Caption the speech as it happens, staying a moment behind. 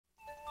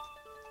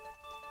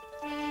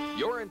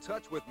You're in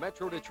touch with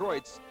Metro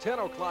Detroit's 10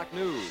 o'clock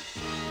news.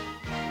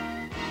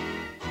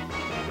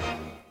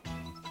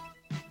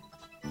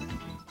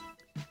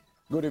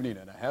 Good evening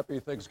and a happy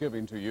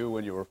Thanksgiving to you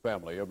and your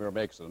family. Amir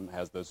Makeson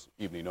has this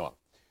evening off.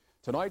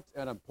 Tonight,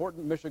 an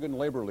important Michigan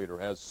labor leader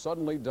has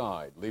suddenly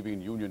died,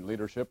 leaving union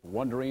leadership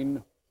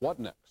wondering what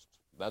next.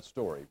 That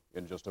story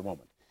in just a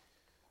moment.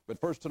 But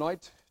first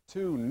tonight,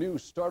 two new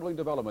startling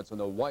developments in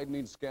the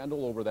widening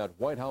scandal over that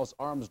White House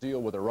arms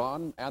deal with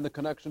Iran and the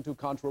connection to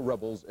Contra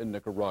rebels in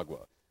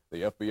Nicaragua.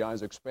 The FBI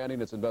is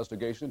expanding its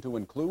investigation to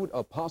include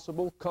a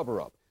possible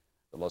cover-up.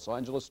 The Los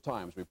Angeles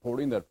Times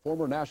reporting that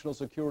former National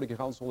Security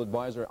Council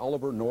advisor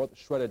Oliver North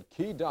shredded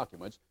key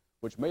documents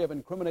which may have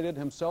incriminated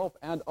himself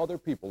and other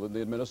people in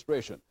the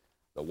administration.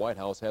 The White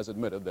House has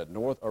admitted that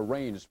North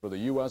arranged for the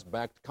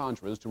U.S.-backed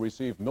Contras to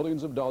receive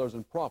millions of dollars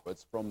in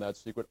profits from that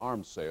secret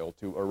arms sale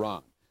to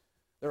Iran.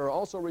 There are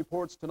also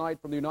reports tonight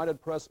from the United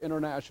Press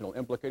International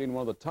implicating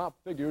one of the top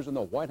figures in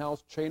the White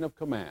House chain of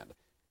command.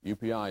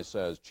 UPI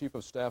says Chief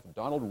of Staff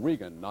Donald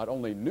Regan not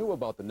only knew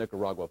about the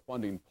Nicaragua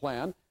funding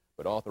plan,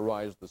 but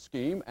authorized the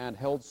scheme and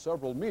held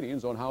several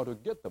meetings on how to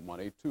get the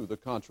money to the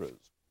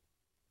Contras.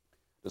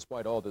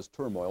 Despite all this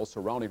turmoil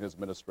surrounding his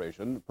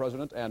administration,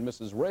 President and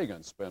Mrs.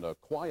 Reagan spent a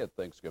quiet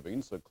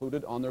Thanksgiving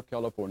secluded on their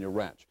California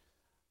ranch.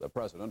 The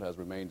president has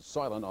remained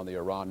silent on the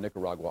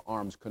Iran-Nicaragua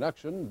arms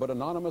connection, but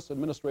anonymous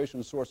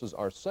administration sources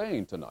are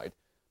saying tonight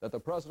that the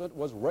president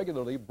was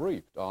regularly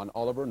briefed on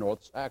Oliver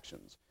North's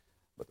actions.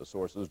 But the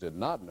sources did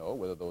not know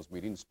whether those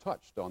meetings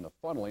touched on the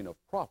funneling of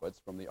profits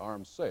from the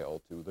arms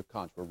sale to the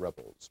Contra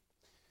rebels.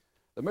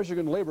 The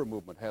Michigan labor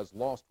movement has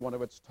lost one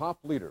of its top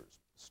leaders.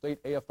 State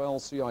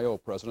ALF-CIO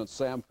President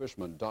Sam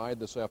Fishman died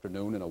this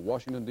afternoon in a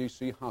Washington,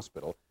 D.C.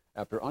 hospital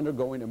after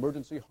undergoing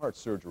emergency heart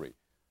surgery.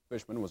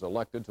 Fishman was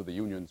elected to the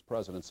union's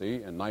presidency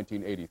in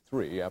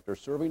 1983 after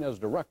serving as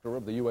director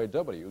of the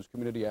UAW's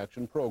Community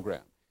Action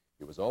Program.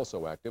 He was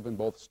also active in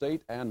both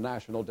state and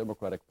national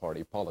Democratic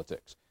Party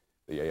politics.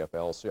 The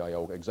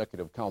AFL-CIO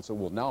Executive Council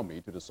will now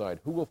meet to decide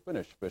who will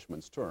finish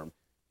Fishman's term,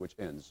 which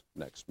ends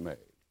next May.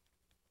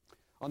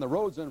 On the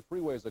roads and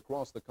freeways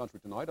across the country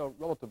tonight, a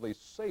relatively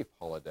safe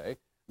holiday.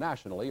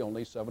 Nationally,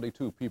 only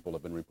 72 people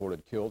have been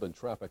reported killed in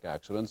traffic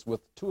accidents, with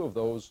 2 of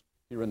those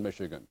here in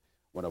Michigan.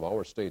 One of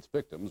our state's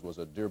victims was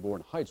a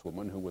Dearborn Heights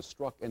woman who was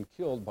struck and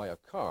killed by a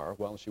car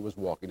while she was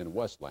walking in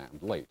Westland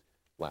late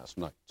last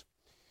night.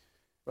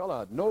 Well,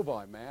 a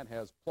Novi man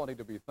has plenty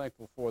to be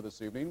thankful for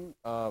this evening.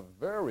 A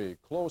very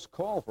close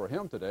call for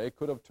him today.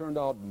 Could have turned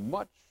out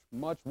much,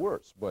 much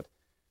worse, but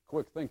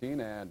quick thinking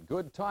and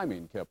good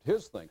timing kept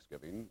his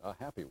Thanksgiving a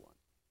happy one.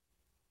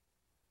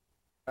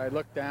 I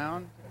looked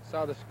down,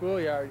 saw the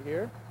schoolyard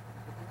here,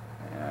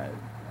 and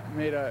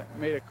made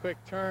a quick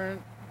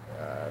turn,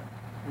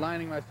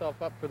 lining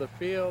myself up for the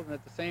field, and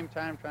at the same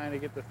time trying to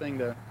get the thing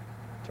to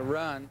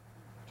run,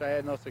 which I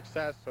had no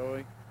success, so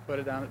we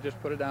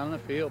just put it down in the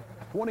field.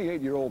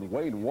 28-year-old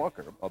Wayne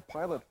Walker, a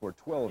pilot for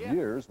 12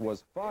 years,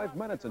 was 5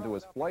 minutes into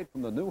his flight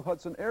from the New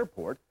Hudson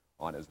Airport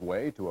on his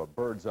way to a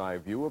bird's-eye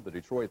view of the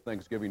Detroit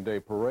Thanksgiving Day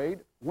Parade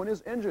when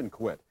his engine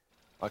quit.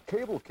 A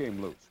cable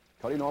came loose,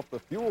 cutting off the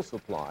fuel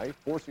supply,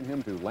 forcing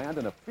him to land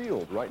in a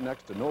field right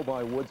next to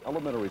Novi Woods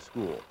Elementary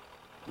School.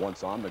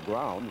 Once on the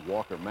ground,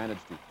 Walker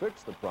managed to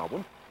fix the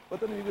problem, but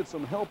then he needed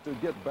some help to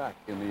get back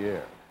in the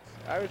air.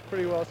 I was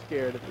pretty well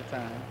scared at the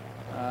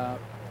time,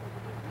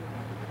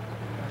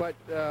 but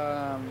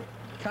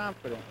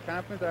confident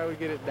I would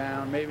get it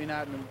down. Maybe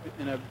not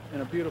in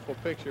a beautiful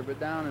picture, but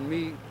down and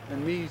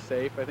me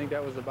safe. I think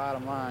that was the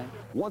bottom line.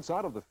 Once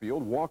out of the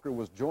field, Walker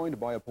was joined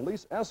by a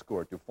police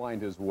escort to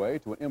find his way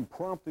to an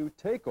impromptu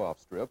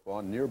takeoff strip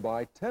on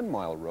nearby 10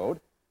 Mile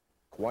Road.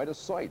 Quite a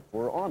sight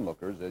for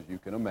onlookers, as you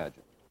can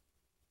imagine.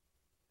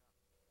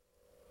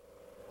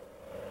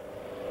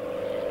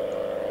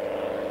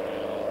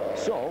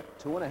 So,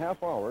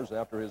 2.5 hours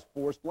after his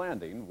forced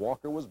landing,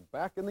 Walker was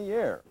back in the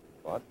air,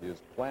 but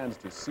his plans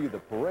to see the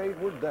parade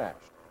were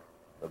dashed.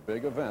 The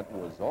big event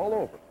was all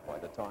over by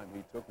the time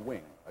he took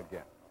wing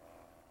again.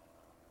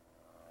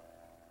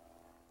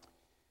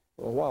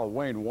 Well, while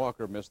Wayne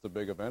Walker missed the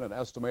big event, an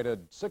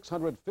estimated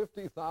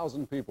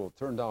 650,000 people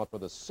turned out for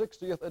the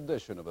 60th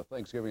edition of the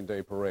Thanksgiving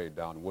Day Parade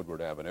down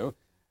Woodward Avenue.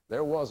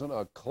 There wasn't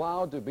a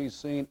cloud to be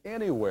seen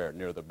anywhere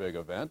near the big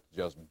event,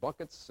 just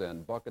buckets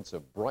and buckets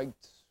of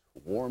bright,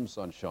 warm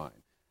sunshine.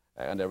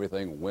 And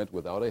everything went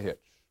without a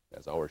hitch.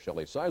 As our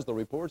Shelley Czeizler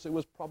reports, it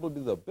was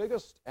probably the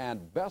biggest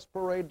and best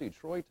parade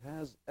Detroit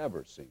has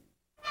ever seen.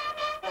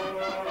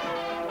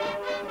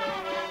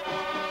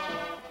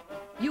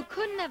 You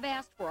couldn't have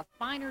asked for a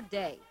finer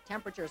day.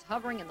 Temperatures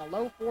hovering in the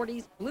low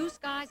 40s, blue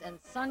skies, and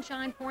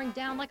sunshine pouring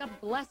down like a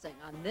blessing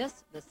on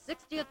this, the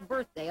 60th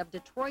birthday of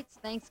Detroit's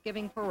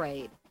Thanksgiving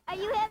Parade. Are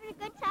you having a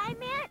good time,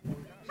 Matt?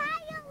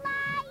 Hiya,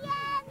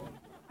 Lion!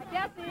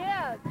 Yes, he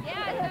is.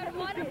 Yeah, I had a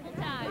wonderful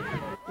time.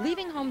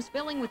 Leaving home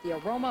spilling with the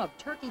aroma of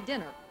turkey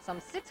dinner, some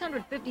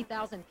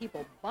 650,000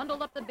 people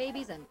bundled up the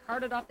babies and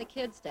carted off the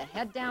kids to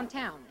head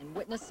downtown and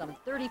witness some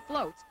 30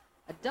 floats,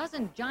 a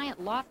dozen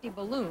giant lofty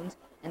balloons,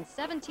 and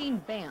 17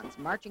 bands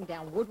marching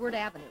down Woodward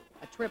Avenue,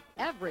 a trip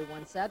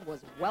everyone said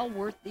was well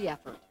worth the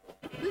effort.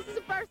 This is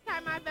the first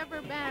time I've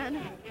ever been.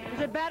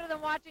 Is it better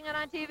than watching it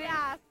on TV?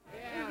 Yes.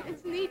 Yeah.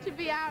 It's neat to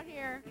be out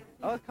here.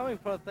 I was coming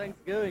for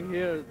Thanksgiving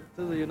here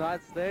to the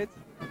United States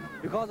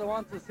because I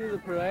want to see the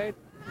parade.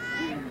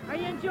 Are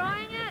you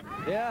enjoying it?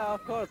 Yeah,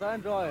 of course, I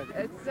enjoy it.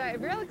 It's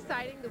real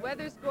exciting. The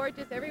weather's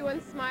gorgeous.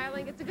 Everyone's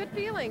smiling. It's a good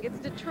feeling. It's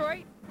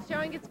Detroit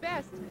showing its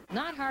best.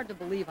 Not hard to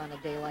believe on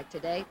a day like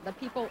today, the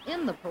people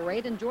in the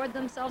parade enjoyed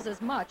themselves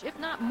as much, if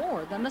not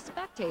more, than the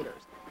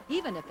spectators,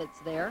 even if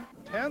it's their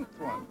 10th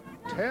one.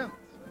 10th.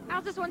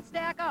 How's this one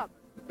stack up?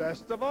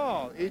 Best of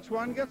all. Each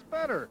one gets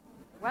better.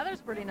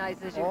 Weather's pretty nice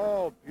this year.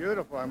 Oh,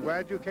 beautiful. I'm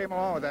glad you came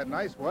along with that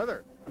nice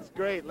weather. It's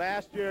great.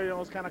 Last year, it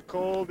was kind of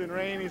cold and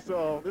rainy,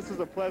 so this is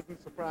a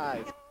pleasant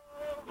surprise.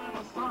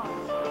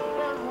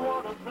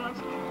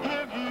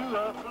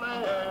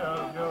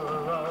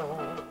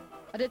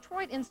 A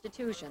Detroit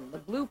institution, the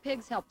Blue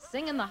Pigs helped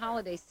sing in the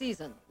holiday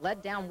season,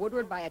 led down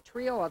Woodward by a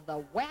trio of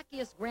the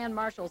wackiest grand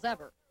marshals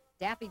ever,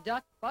 Daffy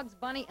Duck, Bugs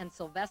Bunny, and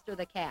Sylvester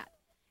the Cat.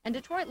 And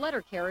Detroit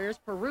letter carriers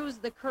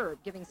perused the curb,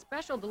 giving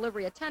special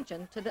delivery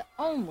attention to the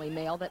only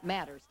mail that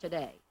matters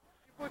today.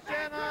 Put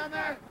Santa on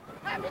there.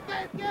 Happy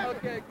Thanksgiving.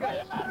 Okay,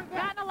 good.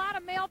 Gotten a lot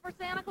of mail for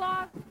Santa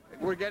Claus?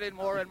 We're getting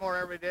more and more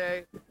every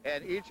day,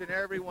 and each and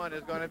every one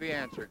is going to be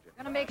answered.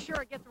 Gonna make sure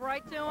it gets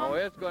right to him? Oh,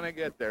 it's going to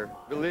get there.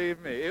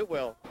 Believe me, it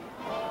will.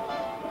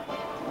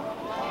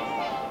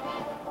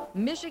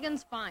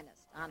 Michigan's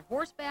finest, on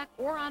horseback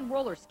or on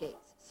roller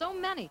skates. So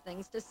many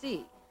things to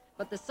see.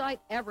 But the sight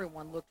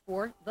everyone looked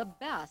for, the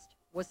best,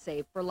 was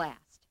saved for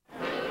last.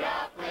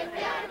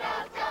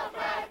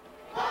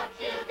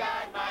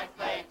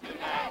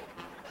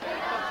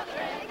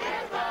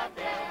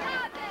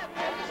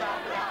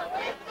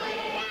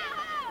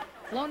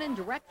 Flown in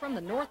direct from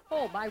the North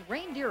Pole by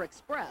Reindeer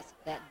Express,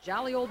 that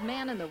jolly old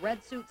man in the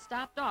red suit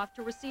stopped off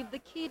to receive the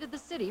key to the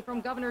city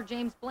from Governor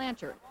James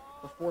Blanchard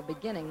before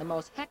beginning the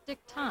most hectic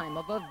time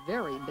of a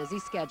very busy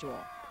schedule.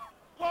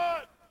 1,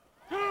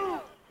 2,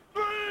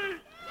 3!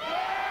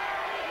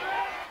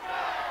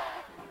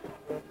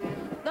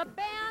 The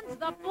bands,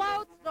 the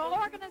floats, the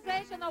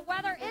organization, the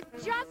weather, it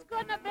just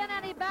couldn't have been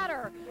any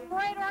better.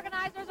 Parade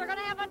organizers are going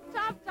to have a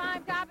tough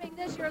time copying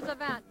this year's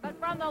event. But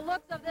from the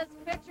looks of this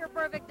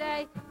picture-perfect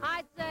day,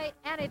 I'd say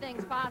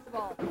anything's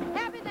possible.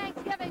 Happy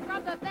Thanksgiving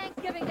from the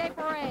Thanksgiving Day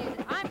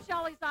Parade. I'm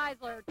Shelley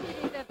Czeizler,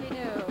 TV 50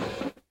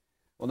 News.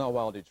 Well, now,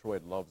 while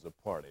Detroit loves a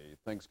party,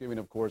 Thanksgiving,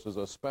 of course, is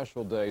a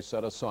special day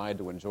set aside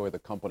to enjoy the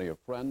company of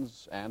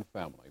friends and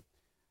family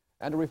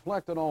and to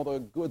reflect on all the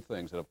good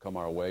things that have come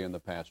our way in the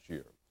past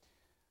year.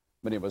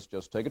 Many of us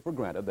just take it for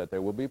granted that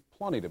there will be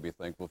plenty to be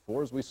thankful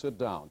for as we sit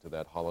down to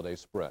that holiday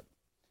spread.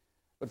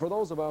 But for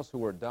those of us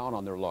who are down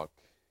on their luck,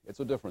 it's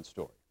a different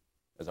story,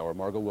 as our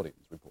Margo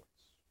Williams reports.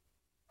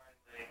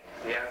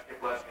 We ask your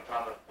blessings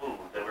on the food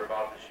that we're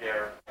about to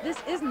share. This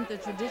isn't the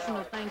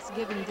traditional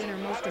Thanksgiving dinner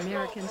most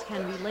Americans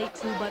can relate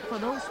to, but for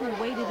those who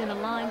waited in a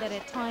line that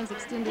at times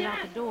extended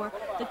out the door,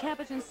 the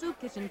Capuchin Soup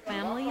Kitchen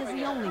family is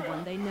the only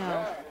one they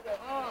know.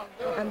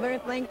 I'm very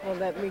thankful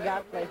that we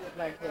got places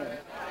like this.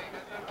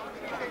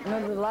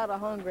 There's a lot of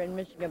hunger in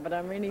Michigan, but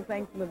I'm really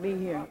thankful to be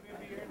here.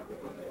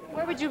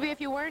 Where would you be if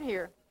you weren't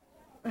here?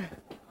 I'd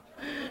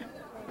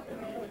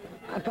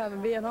probably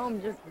be at home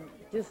just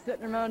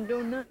sitting around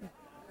doing nothing.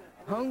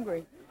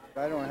 Hungry.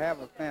 I don't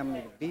have a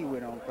family to be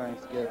with on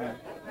Thanksgiving,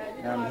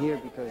 and I'm here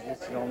because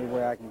this is the only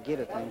way I can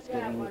get a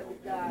Thanksgiving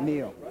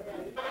meal.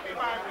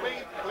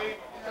 Please,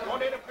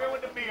 don't interfere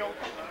with the meal.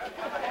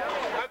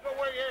 That's what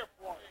we're here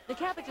for. The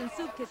Capuchin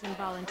Soup Kitchen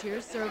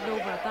volunteers served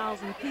over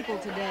 1,000 people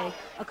today,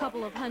 a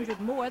couple of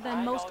hundred more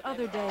than most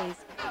other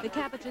days. The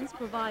Capuchins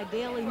provide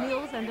daily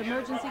meals and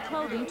emergency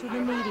clothing to the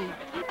needy.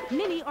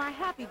 Many are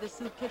happy the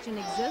soup kitchen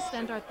exists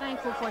and are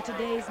thankful for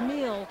today's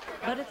meal,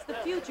 but it's the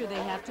future they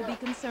have to be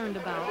concerned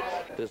about.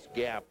 This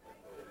gap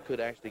could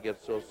actually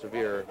get so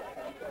severe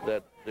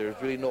that there's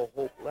really no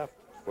hope left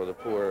for the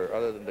poor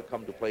other than to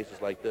come to places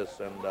like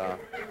this, and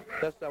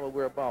that's not what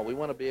we're about. We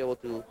want to be able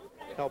to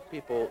help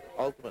people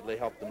ultimately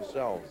help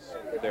themselves.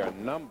 There are a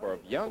number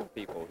of young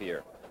people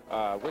here,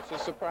 which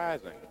is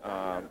surprising.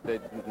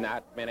 They've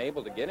not been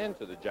able to get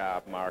into the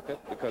job market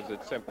because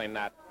it's simply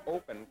not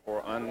open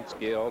for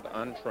unskilled,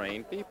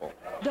 untrained people.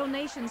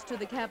 Donations to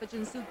the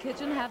Capuchin Soup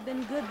Kitchen have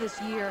been good this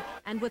year,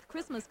 and with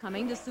Christmas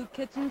coming, the soup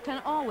kitchen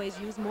can always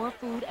use more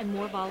food and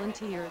more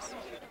volunteers.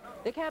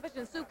 The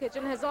Capuchin Soup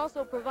Kitchen has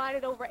also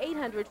provided over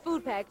 800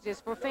 food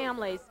packages for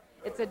families.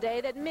 It's a day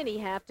that many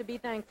have to be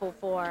thankful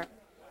for.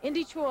 In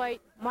Detroit,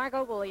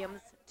 Margo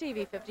Williams,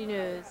 TV 50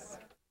 News.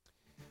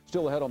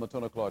 Still ahead on the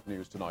 10 o'clock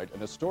news tonight, an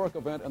historic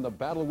event in the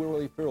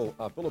battle-weary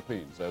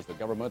Philippines as the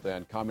government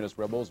and communist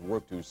rebels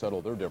work to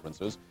settle their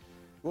differences.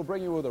 We'll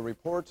bring you with a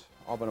report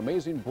of an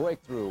amazing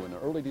breakthrough in the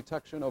early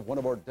detection of one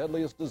of our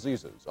deadliest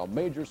diseases, a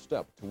major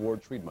step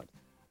toward treatment.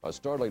 A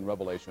startling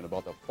revelation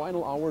about the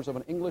final hours of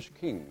an English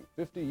king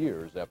 50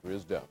 years after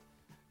his death.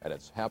 And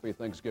it's Happy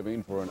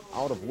Thanksgiving for an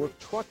out-of-work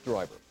truck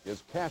driver.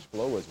 His cash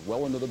flow is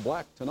well into the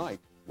black tonight.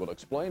 We'll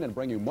explain and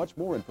bring you much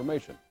more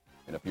information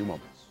in a few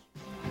moments.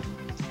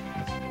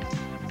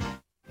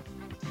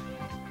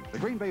 The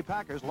Green Bay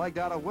Packers legged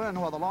out a win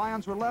while the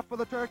Lions were left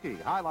with a turkey.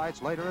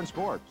 Highlights later in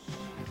sports.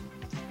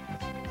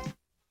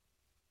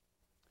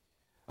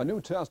 A new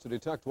test to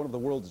detect one of the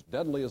world's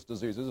deadliest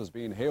diseases is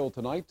being hailed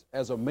tonight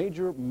as a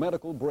major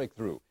medical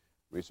breakthrough.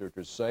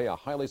 Researchers say a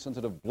highly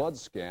sensitive blood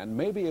scan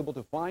may be able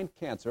to find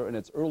cancer in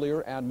its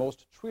earlier and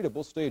most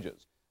treatable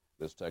stages.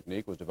 This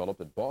technique was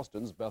developed at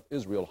Boston's Beth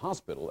Israel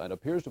Hospital and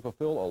appears to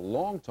fulfill a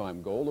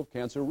long-time goal of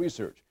cancer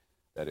research.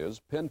 That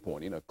is,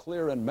 pinpointing a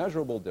clear and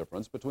measurable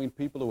difference between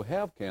people who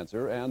have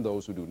cancer and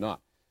those who do not.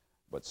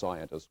 But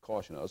scientists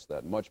caution us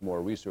that much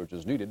more research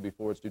is needed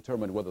before it's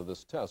determined whether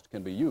this test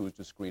can be used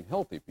to screen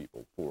healthy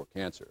people for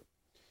cancer.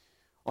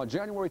 On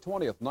January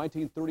 20th,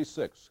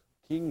 1936,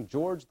 King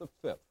George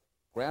V,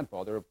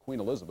 grandfather of Queen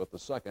Elizabeth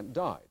II,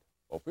 died,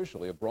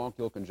 officially of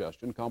bronchial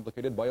congestion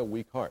complicated by a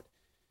weak heart.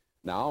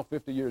 Now,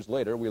 50 years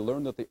later, we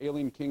learn that the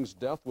ailing king's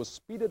death was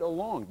speeded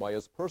along by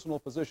his personal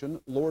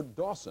physician, Lord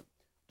Dawson.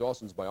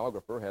 Dawson's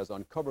biographer has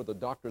uncovered the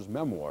doctor's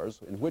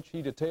memoirs in which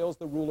he details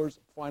the ruler's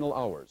final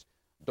hours.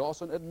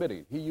 Dawson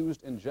admitting he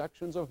used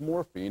injections of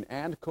morphine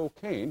and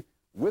cocaine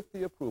with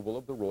the approval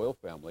of the royal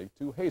family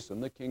to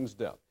hasten the king's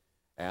death,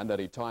 and that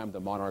he timed the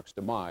monarch's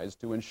demise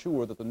to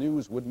ensure that the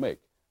news would make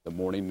the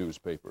morning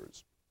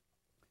newspapers.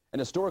 An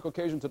historic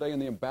occasion today in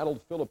the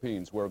embattled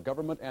Philippines, where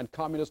government and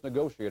communist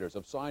negotiators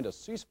have signed a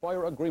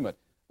ceasefire agreement,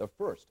 the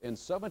first in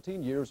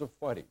 17 years of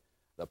fighting.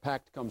 The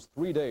pact comes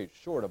 3 days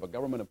short of a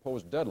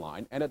government-imposed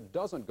deadline, and it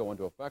doesn't go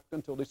into effect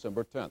until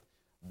December 10th.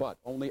 But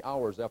only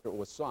hours after it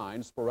was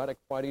signed, sporadic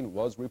fighting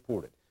was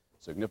reported.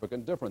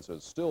 Significant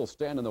differences still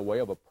stand in the way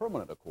of a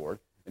permanent accord,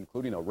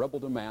 including a rebel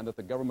demand that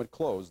the government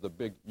close the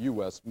big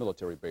U.S.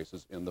 military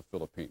bases in the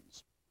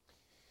Philippines.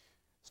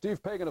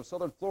 Steve Pagan of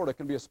Southern Florida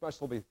can be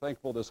especially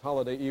thankful this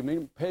holiday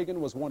evening.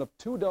 Pagan was one of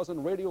 24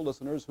 radio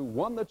listeners who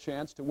won the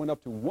chance to win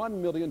up to $1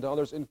 million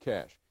in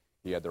cash.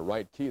 He had the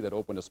right key that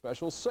opened a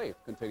special safe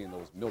containing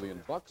those $1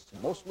 million,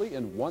 mostly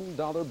in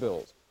 $1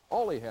 bills.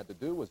 All he had to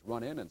do was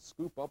run in and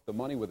scoop up the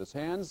money with his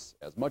hands,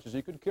 as much as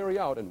he could carry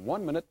out in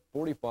 1 minute,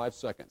 45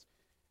 seconds.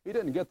 He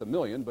didn't get the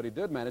million, but he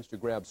did manage to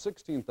grab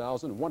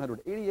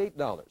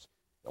 $16,188. It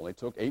only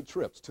took 8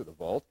 trips to the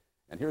vault.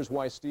 And here's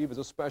why Steve is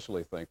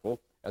especially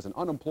thankful. As an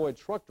unemployed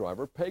truck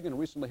driver, Pagan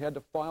recently had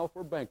to file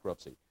for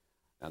bankruptcy.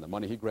 And the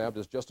money he grabbed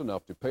is just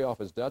enough to pay off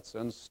his debts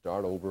and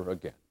start over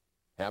again.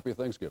 Happy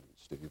Thanksgiving,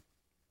 Steve.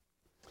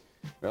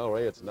 Well,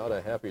 Ray, it's not a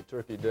happy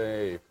turkey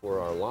day for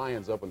our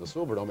Lions up in the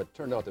Silverdome. It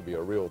turned out to be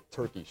a real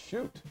turkey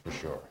shoot. For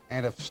sure.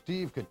 And if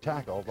Steve could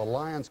tackle, the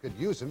Lions could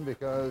use him,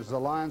 because the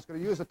Lions could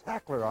have used a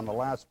tackler on the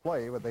last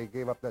play where they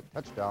gave up that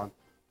touchdown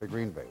to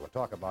Green Bay. We'll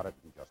talk about it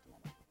in just a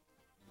moment.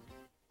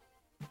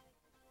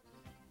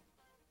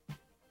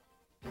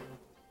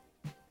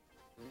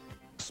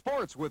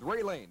 Sports with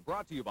Ray Lane,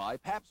 brought to you by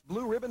Pabst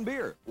Blue Ribbon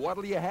Beer.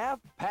 What'll you have?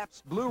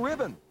 Pabst Blue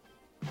Ribbon.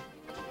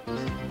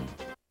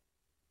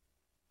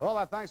 Well,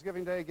 that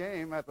Thanksgiving Day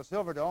game at the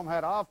Silverdome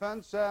had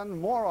offense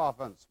and more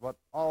offense. But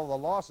all the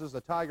losses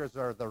the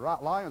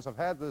Lions have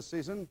had this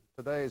season,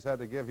 today's had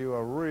to give you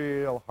a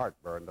real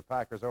heartburn. The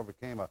Packers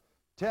overcame a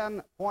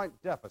 10-point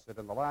deficit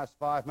in the last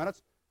 5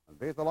 minutes and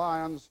beat the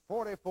Lions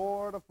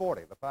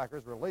 44-40. The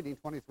Packers were leading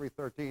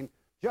 23-13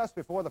 just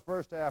before the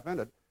first half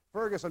ended.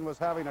 Ferguson was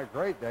having a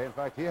great day. In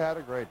fact, he had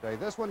a great day.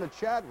 This one to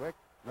Chadwick,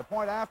 and the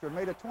point after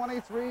made it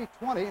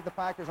 23-20. The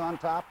Packers on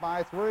top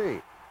by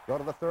 3. Go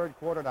to the third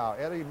quarter now.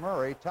 Eddie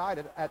Murray tied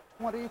it at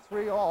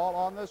 23 all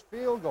on this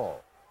field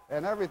goal.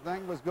 And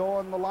everything was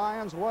going the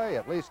Lions' way.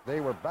 At least they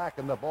were back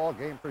in the ball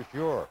game for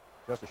sure.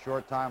 Just a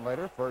short time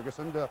later,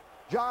 Ferguson to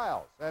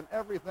Giles, and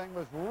everything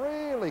was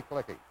really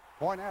clicking.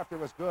 Point after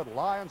was good.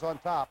 Lions on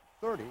top,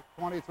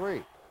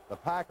 30-23. The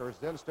Packers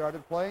then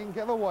started playing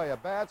giveaway, a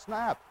bad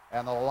snap,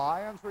 and the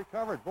Lions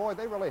recovered. Boy,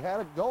 they really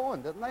had it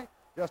going, didn't they?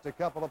 Just a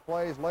couple of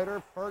plays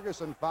later,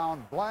 Ferguson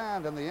found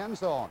Bland in the end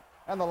zone,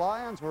 and the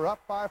Lions were up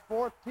by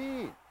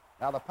 14.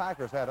 Now the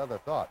Packers had other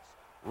thoughts.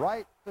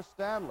 Right to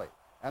Stanley,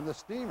 and the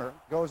steamer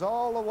goes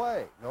all the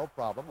way. No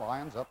problem.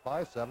 Lions up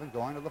by 7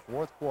 going to the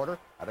fourth quarter,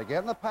 and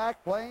again the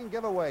Pack playing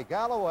giveaway.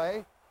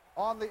 Galloway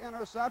on the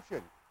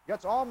interception,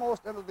 gets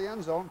almost into the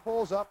end zone,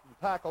 pulls up and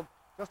tackled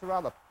just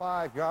around the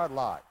 5-yard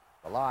line.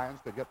 The Lions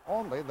could get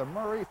only the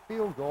Murray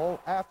field goal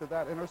after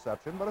that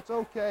interception, but it's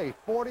okay.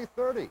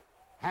 40-30.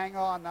 Hang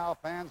on now,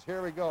 fans.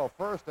 Here we go.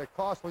 First, a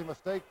costly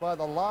mistake by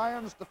the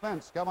Lions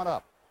defense coming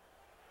up.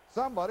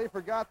 Somebody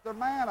forgot their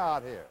man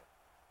out here,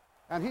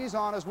 and he's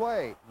on his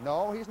way.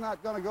 No, he's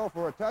not going to go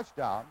for a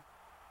touchdown,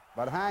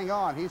 but hang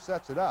on. He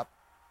sets it up,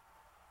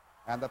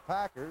 and the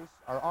Packers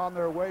are on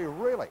their way,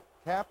 really,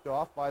 capped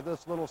off by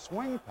this little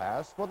swing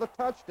pass for the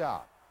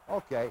touchdown.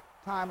 Okay,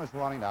 time is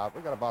running out.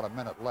 We've got about a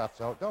minute left,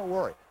 so don't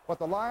worry. But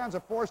the Lions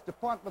are forced to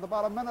punt with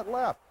about a minute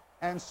left.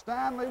 And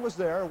Stanley was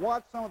there.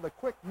 Watch some of the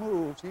quick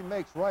moves he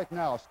makes right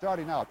now,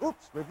 starting out.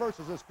 Oops,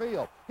 reverses his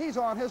field. He's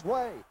on his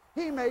way.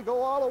 He may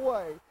go all the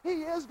way.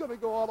 He is going to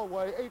go all the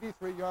way.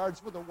 83 yards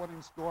for the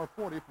winning score,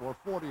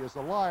 44-40, as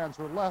the Lions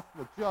were left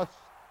with just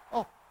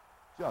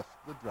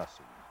the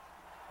dressing.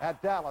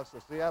 at Dallas.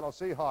 The Seattle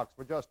Seahawks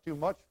were just too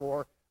much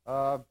for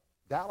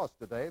Dallas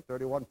today,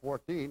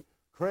 31-14.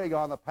 Craig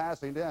on the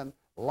passing end,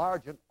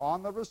 Largent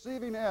on the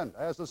receiving end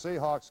as the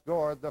Seahawks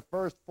scored the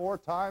first 4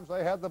 times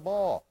they had the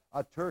ball.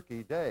 A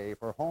turkey day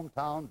for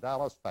hometown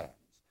Dallas fans.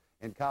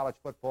 In college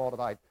football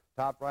tonight,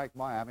 top-ranked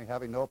Miami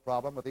having no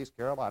problem with East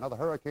Carolina. The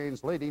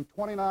Hurricanes leading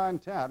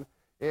 29-10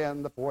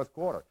 in the fourth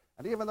quarter.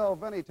 And even though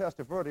Vinny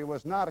Testaverde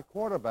was not a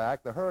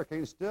quarterback, the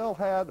Hurricanes still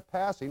had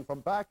passing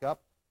from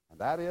backup, and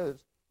that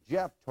is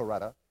Jeff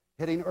Torretta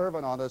hitting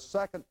Irvin on his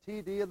second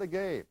TD of the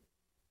game.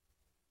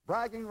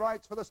 Bragging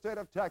rights for the state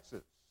of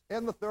Texas.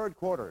 In the third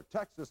quarter,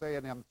 Texas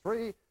A&M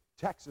 3,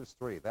 Texas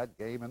 3. That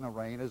game in the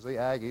rain as the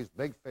Aggies,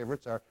 big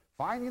favorites, are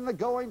finding the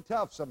going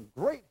tough. Some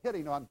great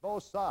hitting on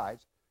both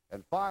sides.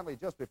 And finally,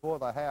 just before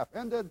the half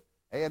ended,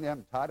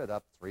 A&M tied it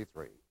up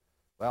 3-3.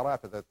 Well,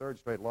 after their third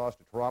straight loss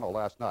to Toronto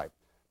last night,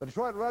 the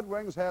Detroit Red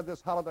Wings had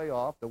this holiday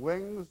off. The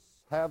Wings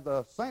have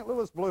the St.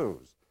 Louis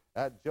Blues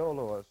at Joe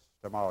Louis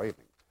tomorrow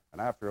evening.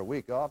 And after a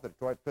week off, the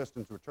Detroit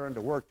Pistons return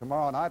to work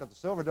tomorrow night at the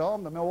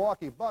Silverdome. The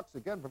Milwaukee Bucks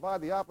again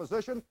provide the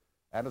opposition.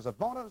 And as a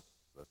bonus,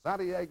 the San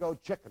Diego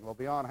Chicken will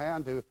be on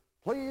hand to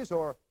please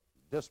or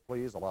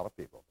displease a lot of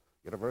people.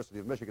 University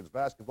of Michigan's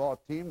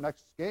basketball team,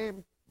 next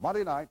game,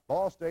 Monday night,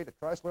 Ball State at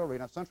Chrysler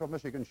Arena. Central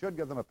Michigan should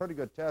give them a pretty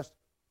good test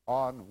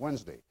on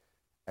Wednesday.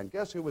 And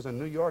guess who was in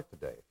New York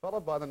today? A fellow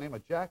by the name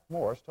of Jack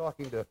Morse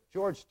talking to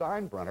George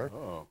Steinbrenner.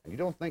 Oh. And you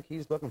don't think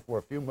he's looking for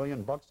a few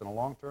 $million in a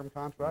long-term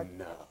contract?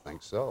 No. I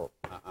think so.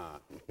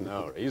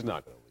 No, he's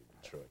not going to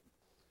leave Detroit.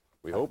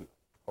 We hope.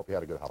 Hope you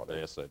had a good holiday.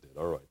 Yes, I did.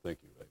 All right. Thank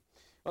you, Ray.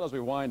 Well, as we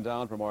wind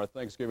down from our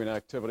Thanksgiving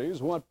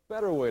activities, what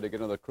better way to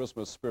get into the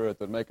Christmas spirit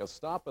than make a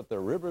stop at the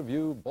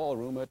Riverview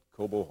Ballroom at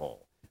Cobo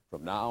Hall.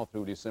 From now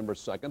through December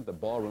 2nd, the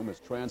ballroom is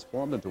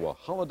transformed into a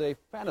holiday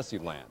fantasy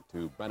land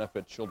to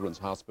benefit Children's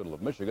Hospital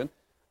of Michigan.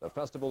 The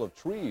Festival of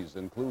Trees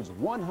includes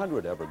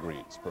 100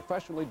 evergreens,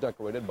 professionally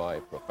decorated by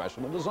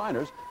professional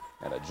designers,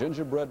 and a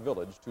gingerbread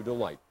village to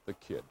delight the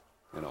kid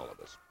in all of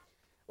us.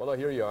 Well,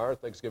 here you are,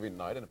 Thanksgiving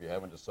night, and if you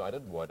haven't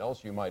decided what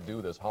else you might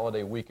do this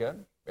holiday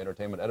weekend,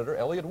 entertainment editor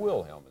Elliot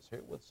Wilhelm is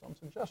here with some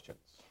suggestions.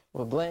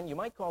 Well, Glenn, you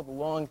might call the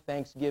long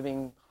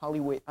Thanksgiving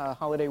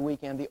holiday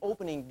weekend the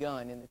opening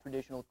gun in the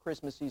traditional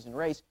Christmas season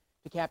race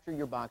to capture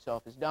your box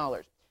office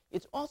dollars.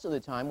 It's also the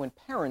time when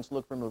parents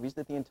look for movies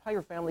that the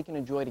entire family can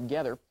enjoy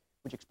together,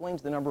 which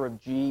explains the number of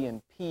G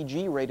and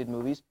PG-rated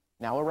movies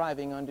now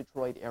arriving on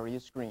Detroit area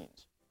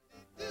screens.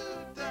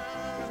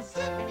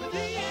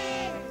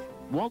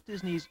 Walt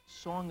Disney's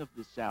Song of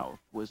the South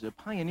was a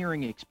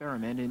pioneering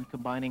experiment in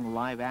combining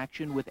live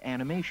action with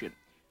animation.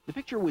 The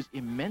picture was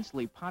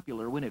immensely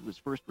popular when it was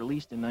first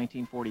released in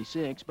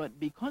 1946, but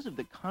because of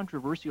the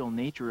controversial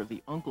nature of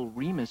the Uncle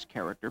Remus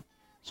character,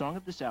 Song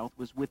of the South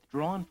was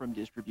withdrawn from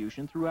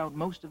distribution throughout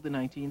most of the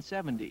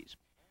 1970s.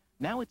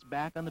 Now it's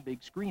back on the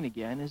big screen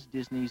again as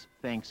Disney's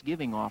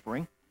Thanksgiving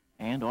offering,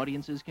 and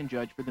audiences can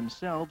judge for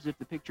themselves if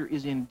the picture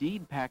is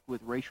indeed packed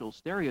with racial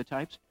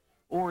stereotypes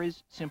or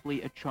is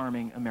simply a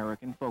charming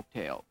American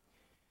folktale.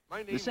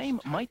 The same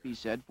might be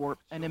said for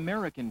An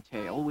American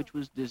Tail, which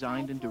was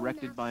designed and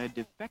directed by a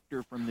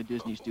defector from the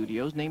Disney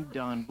studios named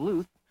Don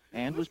Bluth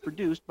and was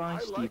produced by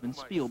Steven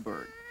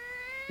Spielberg.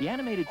 The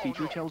animated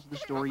feature tells the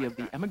story of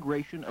the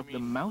emigration of the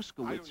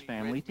Mouskowitz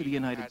family to the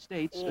United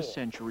States a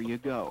century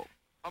ago.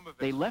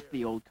 They left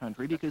the old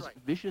country because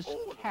vicious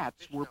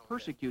cats were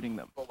persecuting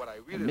them,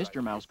 and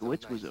Mr.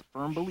 Mouskowitz was a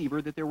firm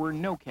believer that there were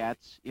no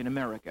cats in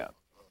America.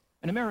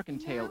 An American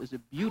Tail is a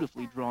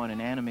beautifully drawn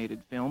and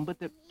animated film, but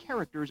the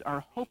characters are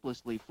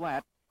hopelessly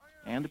flat,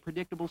 and the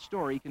predictable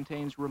story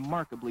contains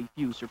remarkably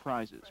few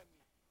surprises.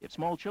 If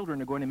small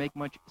children are going to make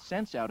much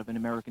sense out of An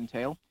American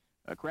Tail,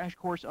 a crash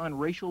course on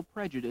racial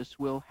prejudice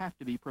will have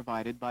to be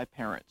provided by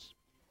parents.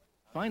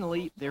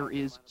 Finally, there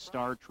is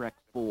Star Trek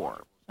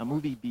IV, a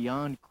movie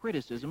beyond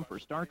criticism for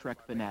Star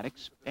Trek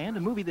fanatics, and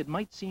a movie that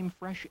might seem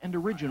fresh and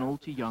original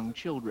to young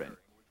children.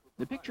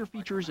 The picture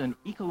features an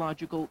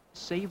ecological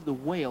Save the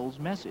Whales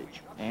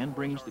message and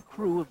brings the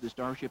crew of the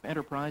Starship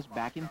Enterprise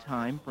back in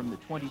time from the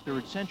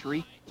 23rd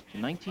century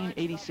to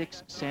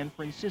 1986 San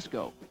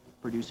Francisco,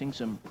 producing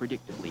some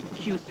predictably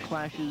cute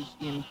clashes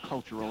in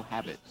cultural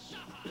habits.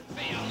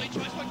 The only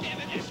choice we're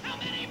given is how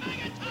many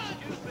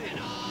megatons. And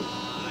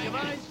I... You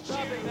mind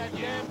stopping that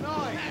damn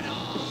noise? And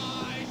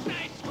I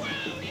say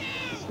screw you!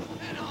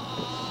 And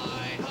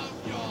I hope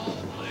you're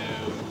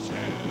blue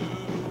too.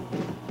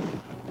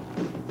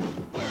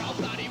 We're all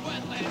bloody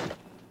wetlands.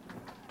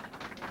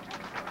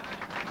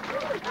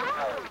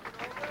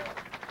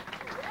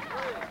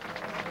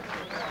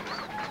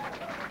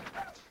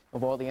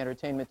 Of all the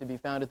entertainment to be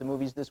found at the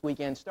movies this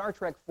weekend, Star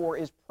Trek IV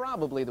is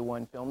probably the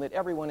one film that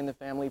everyone in the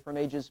family from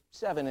ages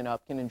 7 and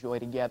up can enjoy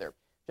together.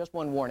 Just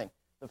one warning,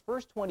 the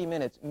first 20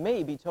 minutes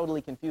may be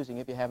totally confusing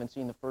if you haven't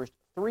seen the first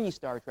 3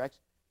 Star Treks,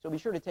 so be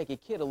sure to take a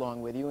kid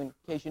along with you in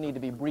case you need to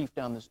be briefed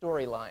on the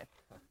storyline.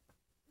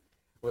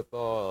 With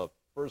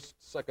first,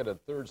 second,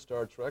 and third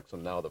Star Treks,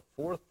 and now the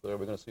 4th, are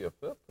we going to see a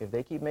 5th? If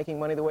they keep making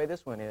money the way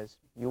this one is,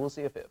 you will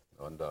see a 5th.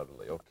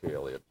 Undoubtedly. Okay,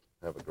 Elliot.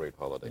 Have a great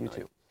holiday night.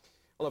 You too.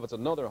 Well, if it's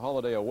another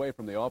holiday away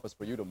from the office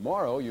for you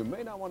tomorrow, you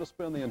may not want to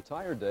spend the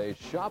entire day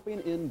shopping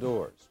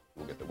indoors.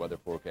 We'll get the weather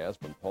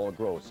forecast from Paul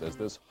Gross as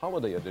this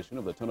holiday edition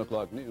of the 10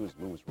 o'clock news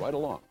moves right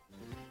along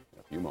in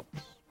a few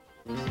moments.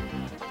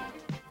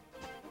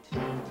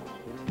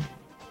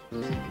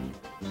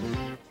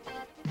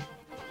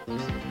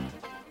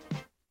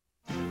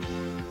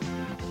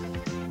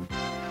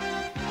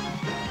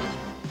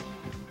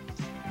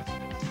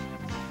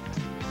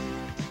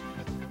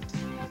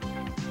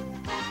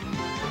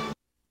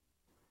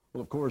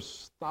 Well, of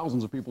course,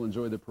 thousands of people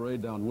enjoyed the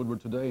parade down Woodward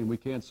today, and we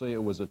can't say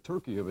it was a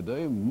turkey of a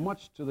day,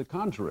 much to the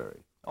contrary.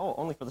 Oh,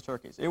 only for the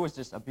turkeys. It was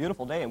just a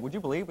beautiful day, and would you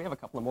believe we have a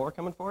couple of more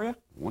coming for you?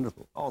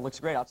 Wonderful. Oh, it looks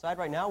great. Outside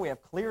right now, we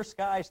have clear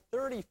skies,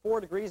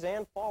 34 degrees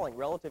and falling.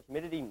 Relative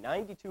humidity,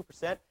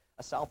 92%.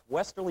 A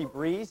southwesterly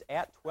breeze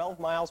at 12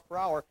 miles per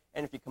hour.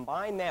 And if you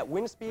combine that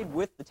wind speed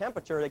with the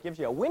temperature, that gives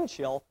you a wind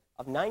chill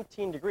of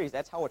 19 degrees.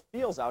 That's how it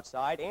feels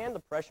outside, and the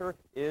pressure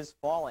is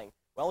falling.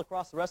 Well,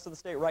 across the rest of the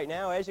state right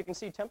now, as you can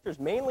see, temperatures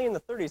mainly in the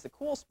 30s. The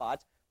cool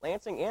spots,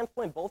 Lansing and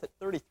Flint, both at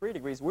 33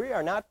 degrees. We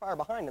are not far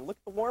behind. And look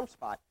at the warm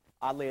spot.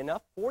 Oddly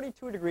enough,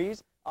 42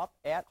 degrees up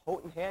at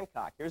Houghton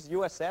Hancock. Here's the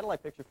U.S.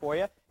 satellite picture for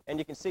you. And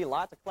you can see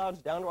lots of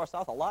clouds down to our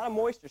south. A lot of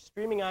moisture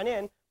streaming on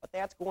in, but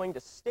that's going to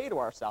stay to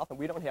our south, and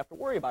we don't have to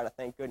worry about it,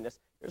 thank goodness.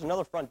 There's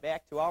another front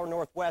back to our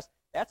northwest.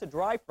 That's a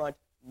dry front.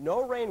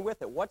 No rain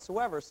with it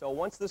whatsoever, so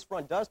once this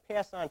front does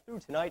pass on through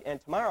tonight and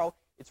tomorrow,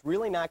 it's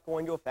really not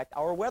going to affect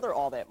our weather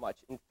all that much.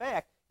 In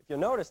fact, if you'll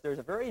notice, there's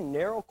a very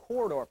narrow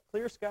corridor of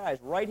clear skies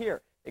right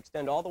here. They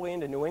extend all the way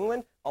into New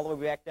England, all the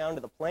way back down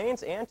to the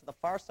plains, and to the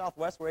far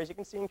southwest, where, as you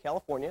can see in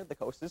California, the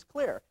coast is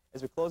clear.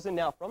 As we close in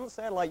now from the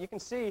satellite, you can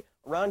see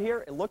around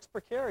here it looks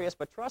precarious,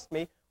 but trust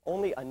me,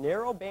 only a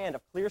narrow band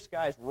of clear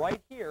skies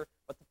right here,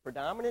 but the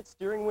predominant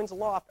steering winds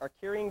aloft are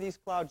carrying these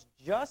clouds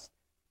just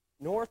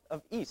north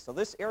of east. So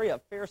this area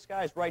of fair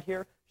skies right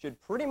here should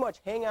pretty much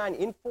hang on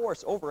in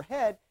force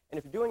overhead. And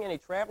if you're doing any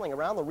traveling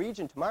around the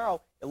region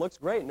tomorrow, it looks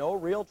great. No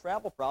real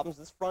travel problems.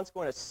 This front's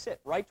going to sit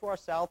right to our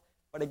south.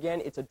 But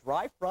again, it's a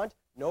dry front,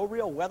 no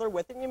real weather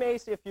with it. You may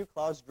see a few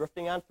clouds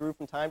drifting on through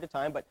from time to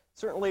time, but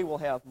certainly we'll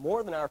have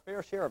more than our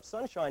fair share of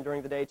sunshine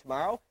during the day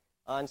tomorrow.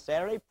 On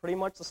Saturday, pretty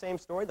much the same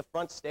story. The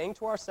front staying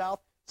to our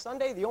south.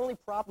 Sunday, the only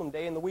problem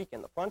day in the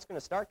weekend. The front's going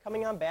to start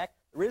coming on back.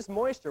 There is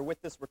moisture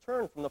with this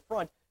return from the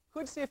front.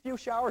 Could see a few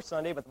showers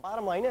Sunday, but the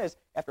bottom line is,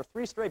 after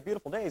 3 straight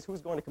beautiful days,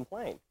 who's going to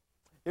complain?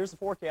 Here's the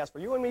forecast for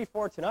you and me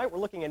for tonight. We're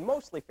looking at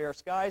mostly fair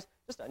skies.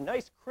 Just a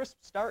nice, crisp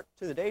start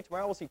to the day.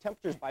 Tomorrow we'll see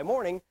temperatures by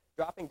morning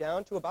dropping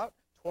down to about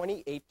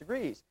 28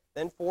 degrees.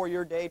 Then for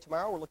your day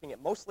tomorrow, we're looking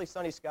at mostly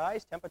sunny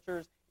skies.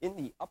 Temperatures in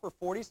the upper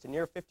 40s to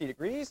near 50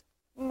 degrees.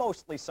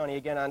 Mostly sunny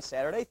again on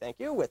Saturday, thank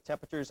you, with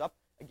temperatures up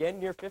again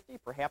near 50,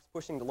 perhaps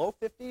pushing the low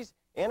 50s.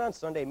 And on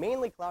Sunday,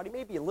 mainly cloudy,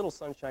 maybe a little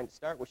sunshine to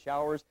start with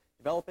showers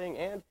developing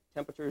and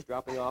temperatures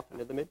dropping off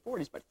into the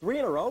mid-40s. But 3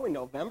 in a row in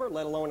November,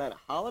 let alone on a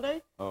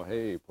holiday. Oh,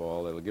 hey,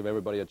 Paul, it'll give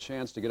everybody a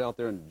chance to get out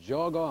there and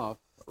jog off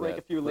Rake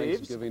a few leaves.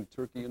 Thanksgiving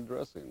turkey and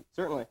dressing.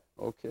 Certainly.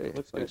 Okay,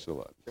 thanks a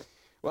lot. Sure.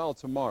 Well,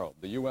 tomorrow,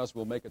 the U.S.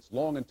 will make its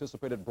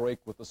long-anticipated break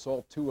with the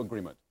SALT II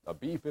agreement. A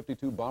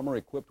B-52 bomber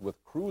equipped with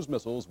cruise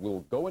missiles will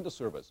go into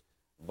service,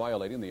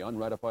 violating the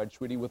unratified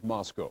treaty with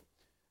Moscow.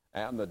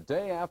 And the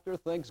day after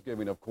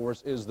Thanksgiving, of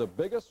course, is the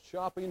biggest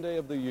shopping day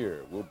of the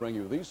year. We'll bring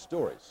you these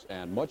stories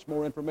and much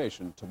more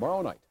information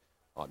tomorrow night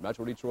on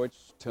Metro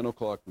Detroit's 10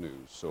 o'clock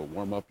news. So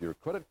warm up your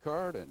credit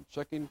card and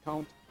checking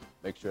account,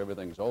 make sure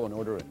everything's all in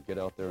order, and get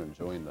out there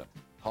enjoying the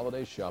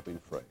holiday shopping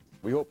fray.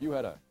 We hope you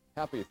had a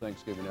happy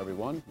Thanksgiving,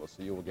 everyone. We'll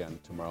see you again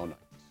tomorrow night.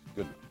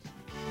 Good night.